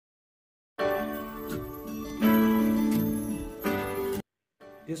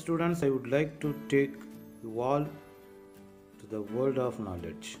Dear students, I would like to take you all to the world of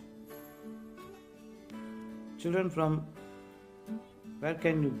knowledge. Children, from where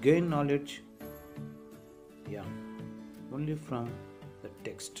can you gain knowledge? Yeah, only from the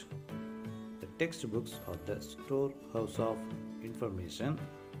text. The textbooks are the storehouse of information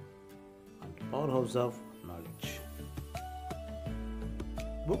and powerhouse of knowledge.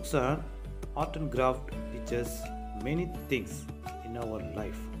 Books are art and craft teach us many things in our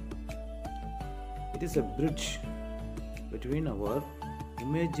life. It is a bridge between our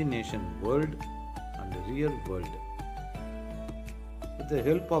imagination world and the real world. With the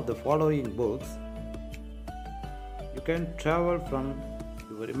help of the following books, you can travel from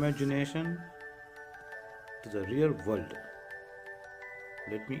your imagination to the real world.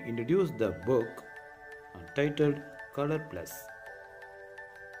 Let me introduce the book titled Color Plus.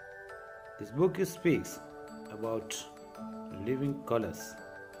 This book speaks about living colors.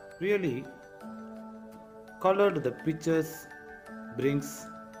 Really, colored the pictures brings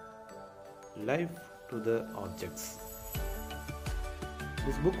life to the objects.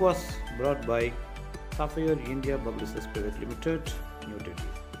 This book was brought by Sapphire India Publishers Private Limited, New Delhi.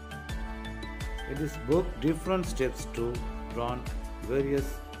 In this book, different steps to draw various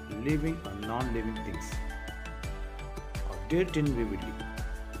living and non-living things are dealt in vividly.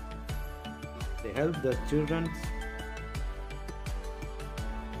 They help the children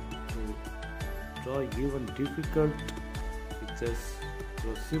to draw even difficult pictures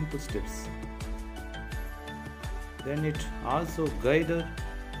through simple steps. Then it also guides you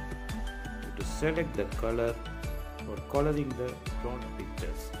to select the color for coloring the drawn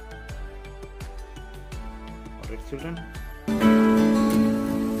pictures. Alright, children.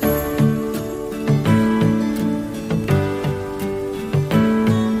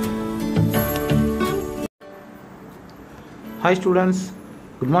 Hi students,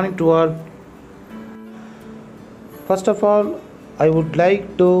 good morning to all. First of all, I would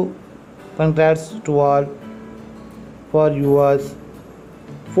like to congrats to all for your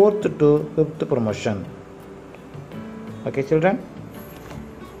 4th to 5th promotion. Okay children.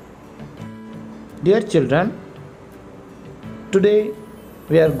 Dear children, today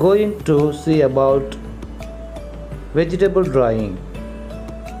we are going to see about vegetable drawing.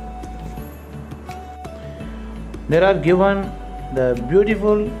 There are given the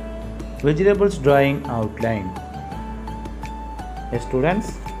beautiful vegetables drawing outline. Yes,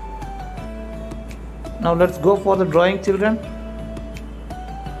 students. Now let's go for the drawing, children.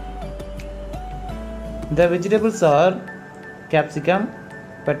 The vegetables are capsicum,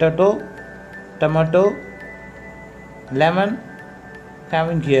 potato, tomato, lemon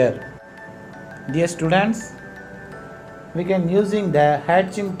having here. Dear students, we can using the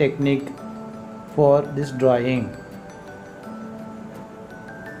hatching technique for this drawing.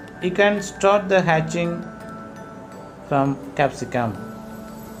 You can start the hatching from capsicum.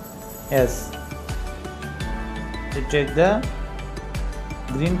 Yes. You take the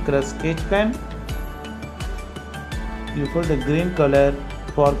green color sketch pen. You put the green color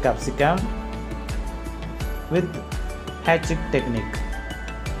for capsicum with hatching technique.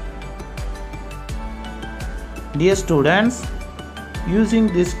 Dear students,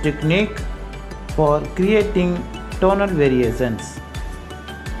 using this technique for creating tonal variations.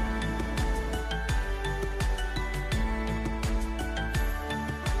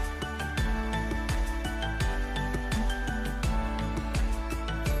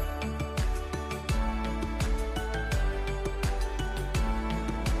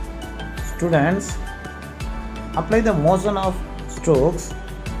 Students, apply the motion of strokes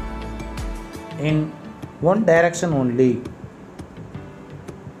in one direction only.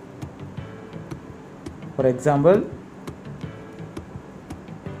 For example,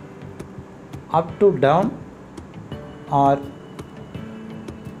 up to down or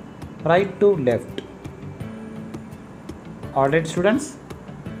right to left. Alright students?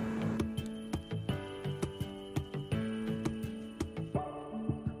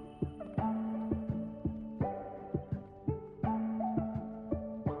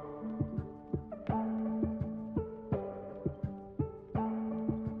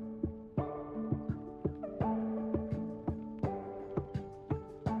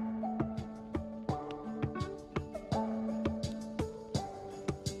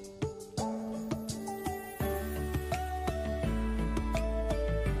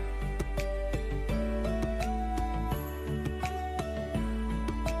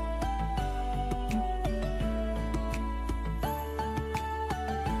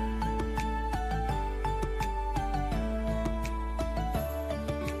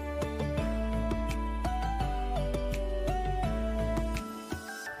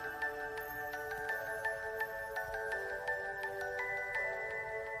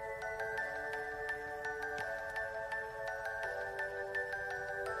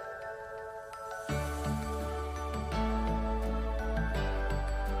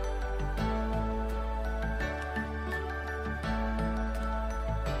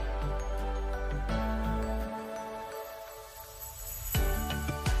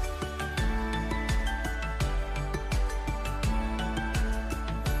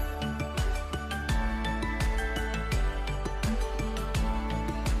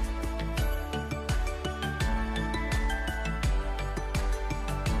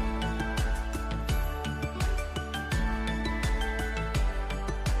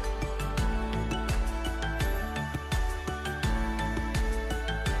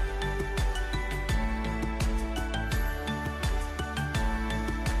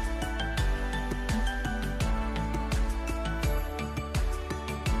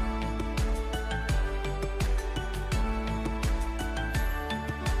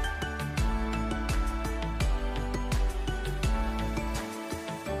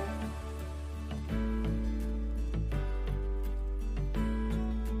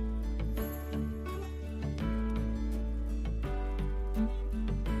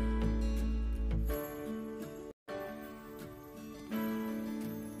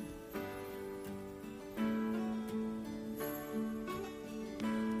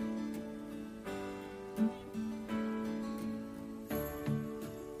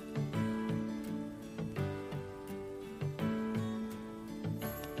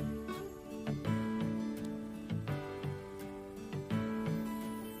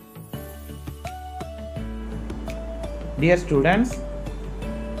 Dear students,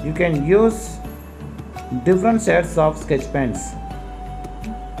 you can use different sets of sketch pens.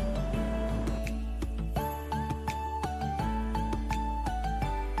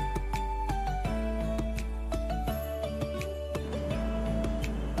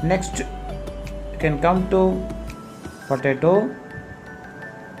 Next, you can come to potato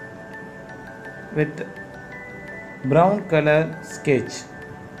with brown color sketch.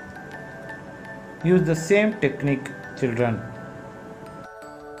 Use the same technique, children.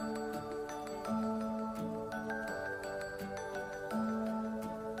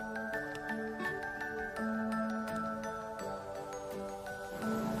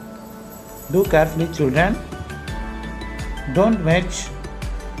 Do carefully, children. Don't match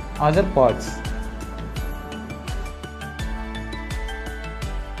other parts.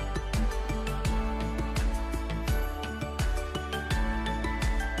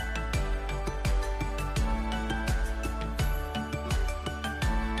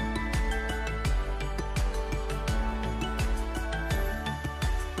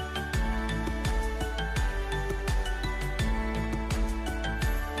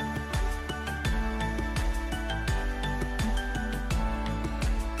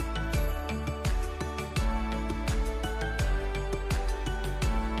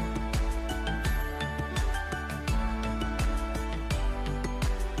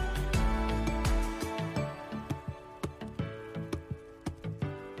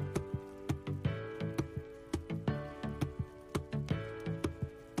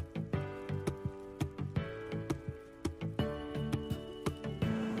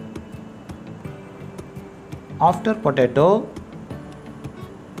 After potato,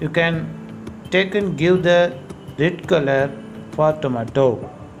 you can take and give the red color for tomato.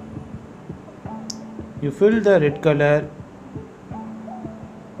 You fill the red color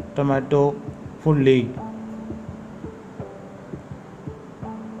tomato fully.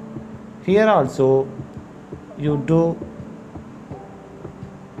 Here also you do,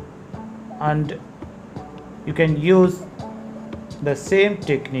 and you can use the same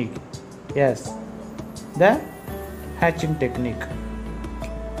technique. Yes, the hatching technique.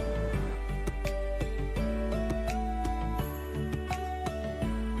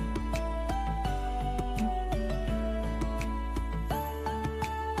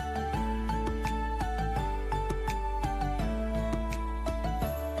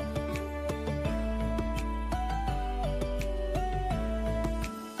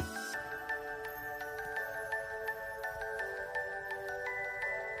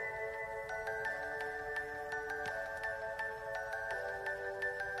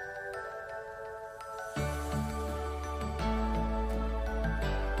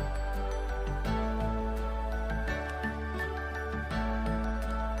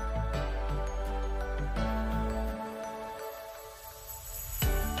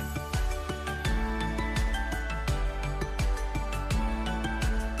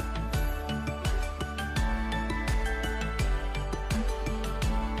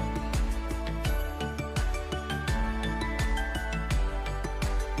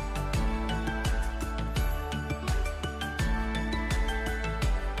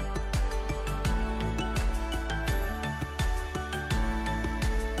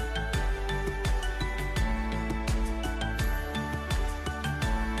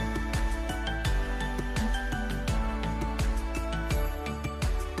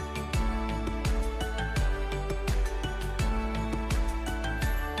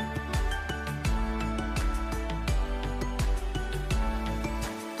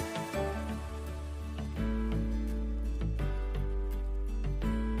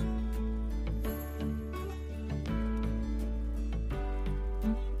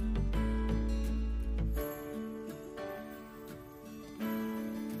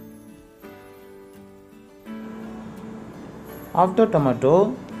 After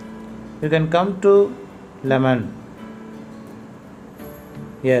tomato, you can come to lemon.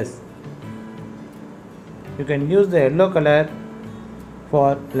 Yes, you can use the yellow color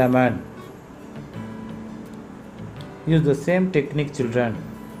for lemon. Use the same technique, children.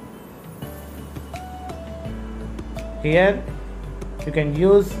 Here you can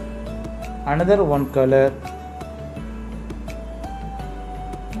use another one color.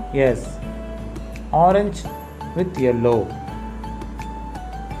 Yes, orange with yellow.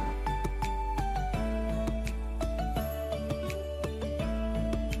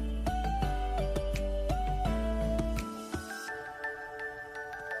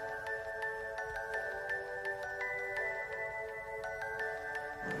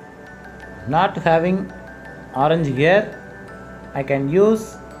 Not having orange here, I can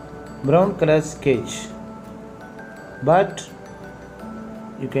use brown color sketch. but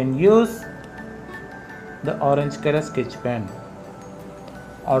you can use the orange color sketch pen.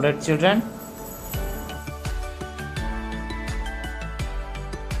 Alright children?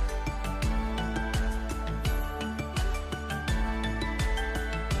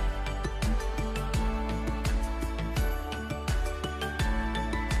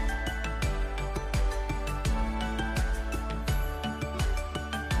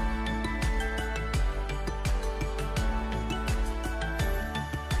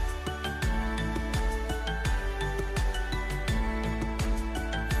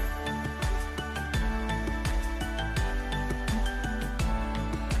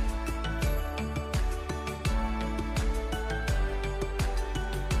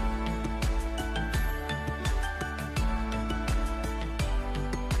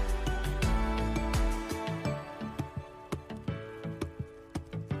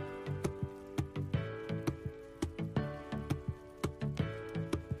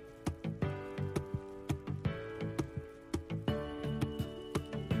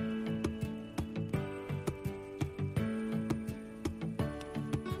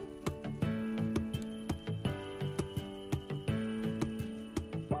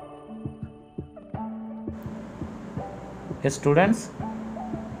 Yes students,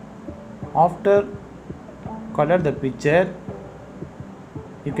 after color the picture,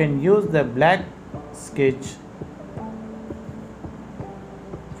 you can use the black sketch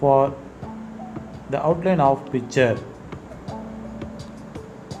for the outline of picture.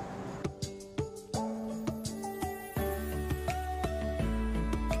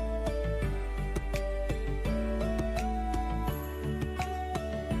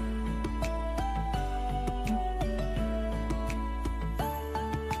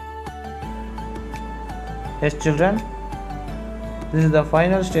 Yes children, this is the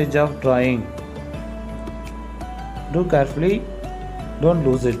final stage of drawing. Do carefully, don't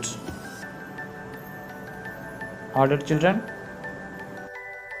lose it. Alright children?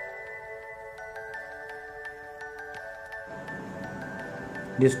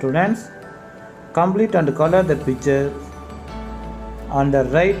 Dear students, complete and color the picture on the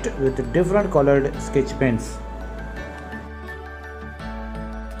right with different colored sketch pens.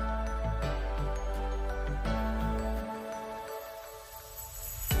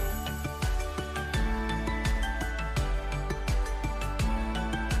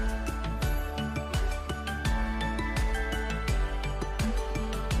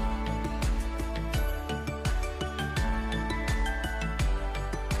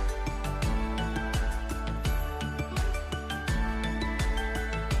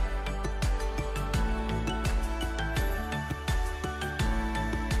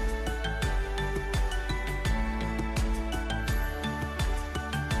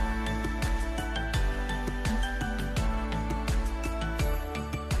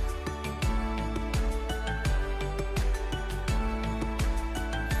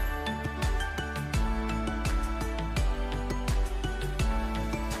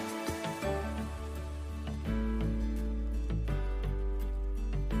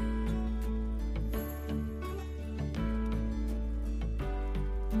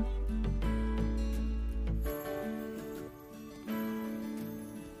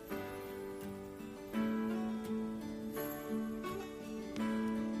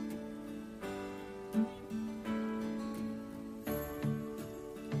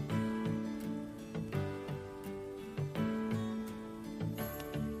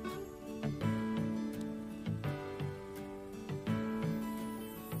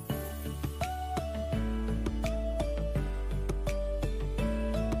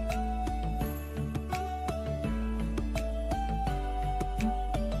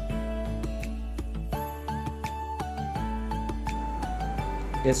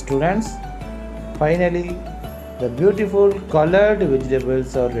 Yes students, finally the beautiful colored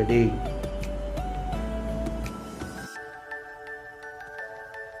vegetables are ready.